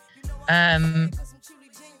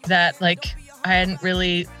that like I hadn't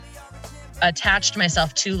really attached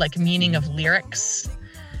myself to, like meaning of lyrics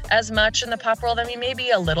as much in the pop world. I mean, maybe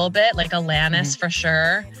a little bit, like Alanis for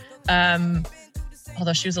sure.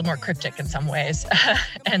 Although she was a little more cryptic in some ways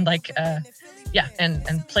and like,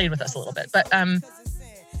 and played with us a little bit. But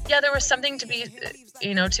yeah, there was something to be,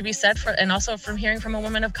 to be said for, and also from hearing from a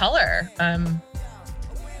woman of color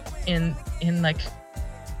in like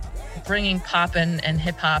bringing pop and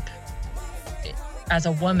hip hop as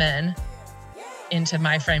a woman into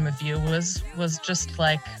my frame of view was just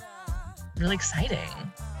like really exciting.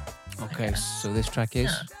 Okay, so this track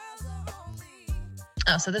is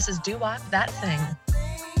Oh, so this is Doo Wop, That Thing.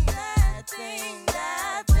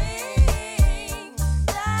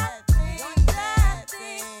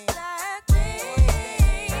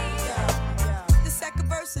 The second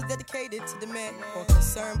verse is dedicated to the man more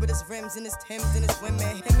concerned with his rims and his Timbs and his women.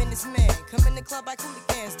 Him and his man come in the club like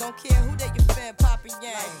hooligans. Don't care who they you fan, Poppy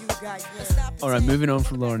Yang. all right. Moving on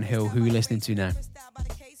from Lauryn Hill, who are we listening to now?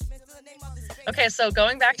 Okay, so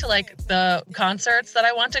going back to like the concerts that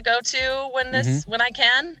I want to go to when I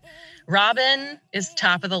can, Robin is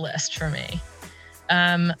top of the list for me.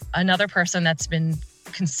 Another person that's been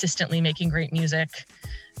consistently making great music.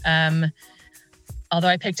 Although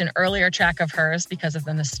I picked an earlier track of hers because of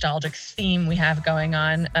the nostalgic theme we have going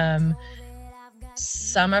on.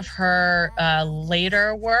 Some of her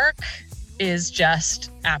later work is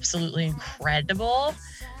just absolutely incredible.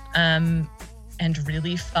 And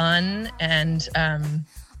really fun, and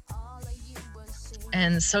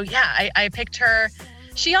so yeah, I picked her.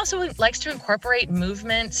 She also likes to incorporate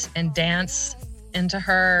movement and dance into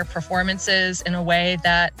her performances in a way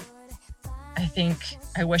that I think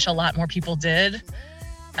I wish a lot more people did.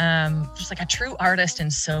 Just like a true artist in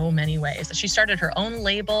so many ways. She started her own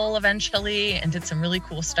label eventually and did some really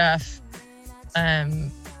cool stuff,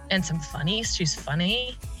 and some funny. She's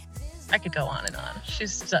funny. I could go on and on.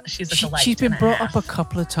 She's a delight. She's been and a brought half. up a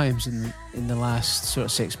couple of times in the last sort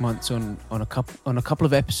of 6 months on a couple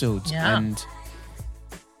of episodes, Yeah. and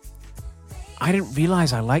I didn't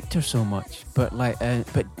realize I liked her so much. But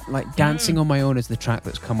Dancing on My Own is the track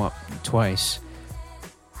that's come up twice.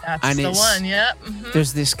 That's and the it's- one. Yep. Mhm.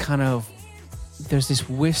 There's this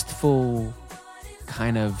wistful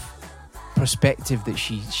kind of perspective that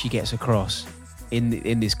she gets across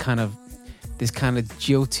in this kind of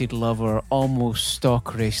jilted lover, almost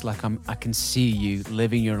stalkerish, like I can see you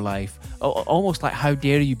living your life, almost like how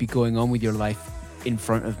dare you be going on with your life in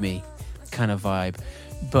front of me. kind of vibe,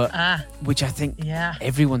 but which I think Yeah.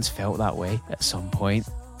 everyone's felt that way at some point.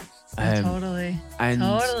 Totally. And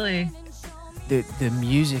Totally. the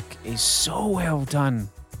music is so well done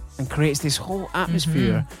and creates this whole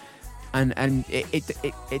atmosphere, and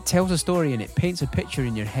it tells a story and it paints a picture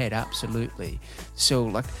in your head. Absolutely. So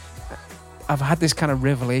like, I've had this kind of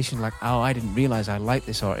revelation, like, oh, I didn't realize I like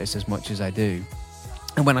this artist as much as I do.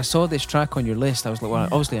 And when I saw this track on your list, I was like, well,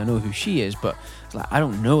 obviously I know who she is, but it's like, I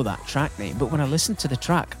don't know that track name. But when I listened to the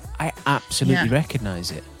track, I absolutely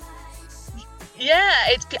recognize it. Yeah,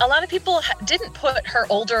 it's a lot of people didn't put her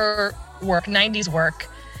older work, 90s work,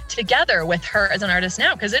 together with her as an artist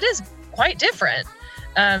now, because it is quite different.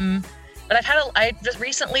 But I just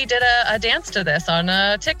recently did a dance to this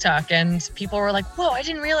on TikTok, and people were like, "Whoa, I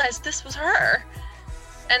didn't realize this was her."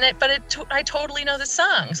 And I totally know this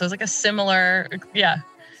song, so it's like a similar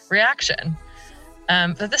reaction.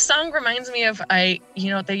 But this song reminds me of they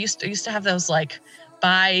used to have those like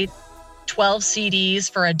buy 12 CDs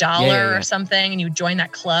for $1 or something, and you join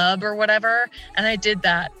that club or whatever. And I did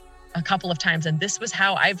that a couple of times, and this was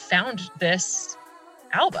how I found this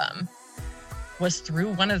album, was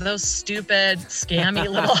through one of those stupid scammy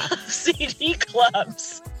little CD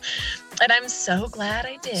clubs. And I'm so glad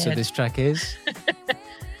I did. So this track is?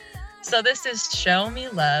 So this is Show Me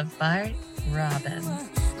Love by Robin.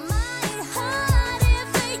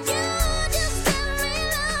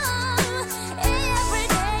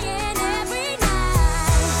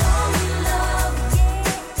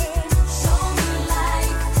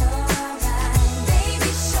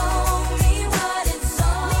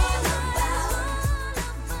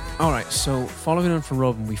 All right, so following on from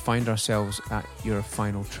Robin, we find ourselves at your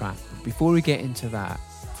final track. Before we get into that,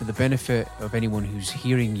 for the benefit of anyone who's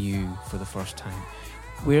hearing you for the first time,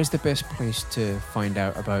 where's the best place to find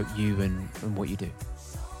out about you and what you do?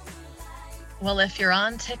 Well, if you're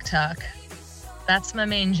on TikTok, that's my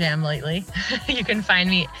main jam lately. You can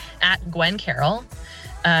find me at Gwen Carroll.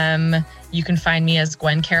 You can find me as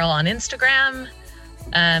Gwen Carroll on Instagram.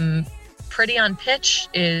 Pretty on Pitch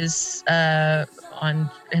is on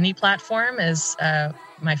any platform, is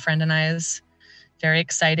my friend and I's very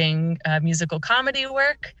exciting musical comedy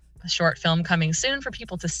work. A short film coming soon for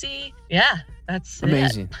people to see. Yeah, that's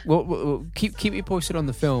amazing. It. We'll keep me posted on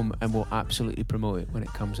the film, and we'll absolutely promote it when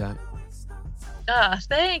it comes out.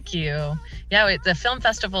 Thank you. Yeah, the film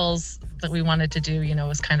festivals that we wanted to do,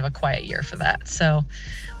 was kind of a quiet year for that. So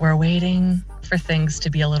we're waiting for things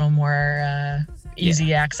to be a little more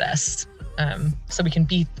easy access. So we can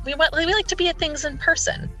we like to be at things in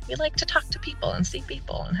person. We like to talk to people and see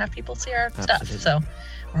people and have people see our stuff. So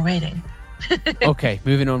we're waiting. Okay,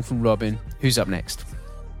 moving on from Robin. Who's up next?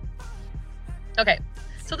 Okay,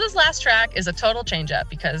 so this last track is a total change up,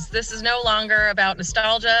 because this is no longer about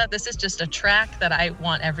nostalgia. This is just a track that I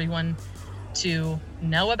want everyone to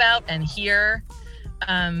know about and hear,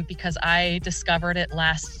 because I discovered it it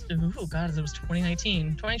was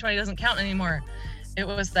 2019. 2020 doesn't count anymore. It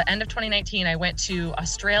was the end of 2019. I went to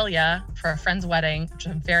Australia for a friend's wedding, which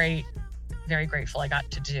I'm very, very grateful I got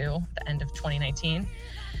to do at the end of 2019.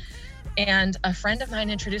 And a friend of mine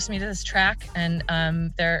introduced me to this track, and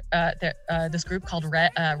this group called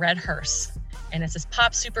Red Hearse. And it's this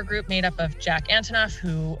pop super group made up of Jack Antonoff,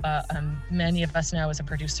 who many of us know is a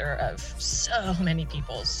producer of so many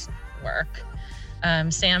people's work.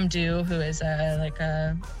 Sam Dew, who is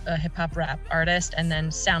a hip hop rap artist, and then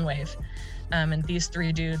Soundwave. And these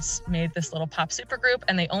three dudes made this little pop super group,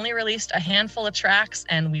 and they only released a handful of tracks,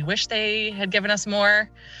 and we wish they had given us more.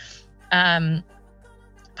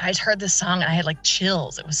 I heard this song and I had like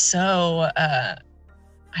chills. It was so, I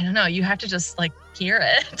don't know, you have to just like hear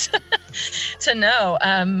it to know.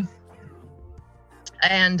 I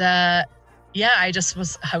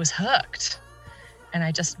was hooked, and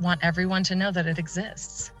I just want everyone to know that it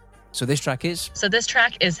exists. So this track is? So this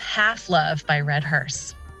track is Half Love by Red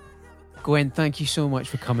Hearse. Gwen, thank you so much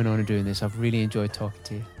for coming on and doing this. I've really enjoyed talking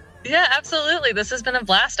to you. Yeah, absolutely. This has been a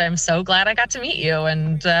blast. I'm so glad I got to meet you.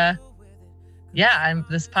 And this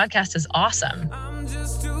podcast is awesome. I'm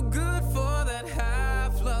just too good for that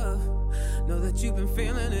half love. Know that you've been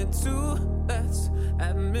feeling it too. Let's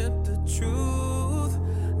admit the truth.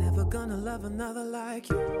 Never gonna love another like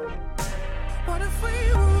you. What if we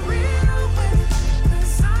were real?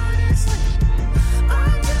 Because honestly,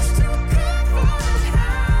 I'm just too good for that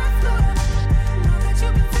half love. Know that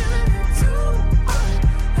you've been feeling it too.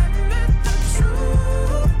 Admit the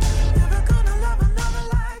truth. Never gonna love another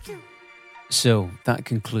like you. So that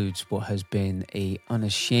concludes what has been a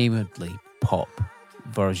unashamedly pop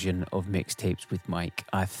version of Mixtapes with Mike.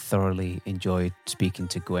 I thoroughly enjoyed speaking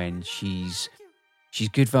to Gwen. She's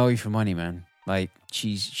good value for money, man. Like,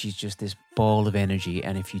 she's just this ball of energy,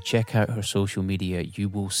 and if you check out her social media, you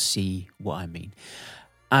will see what I mean.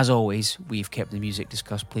 As always, we've kept the music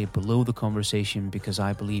discussed played below the conversation because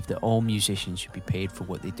I believe that all musicians should be paid for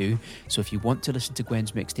what they do. So if you want to listen to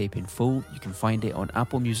Gwen's mixtape in full, you can find it on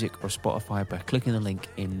Apple Music or Spotify by clicking the link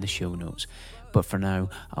in the show notes. But for now,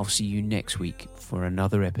 I'll see you next week for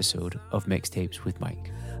another episode of Mixtapes with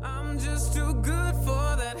Mike. I'm just too good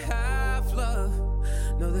for that half love.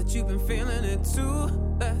 Know that you've been feeling it too.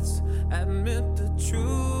 Let's admit the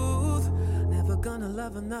truth. Never gonna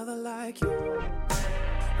love another like you.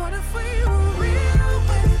 What if we were real?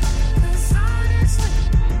 'Cause honestly,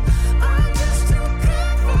 I'm just too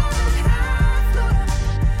good for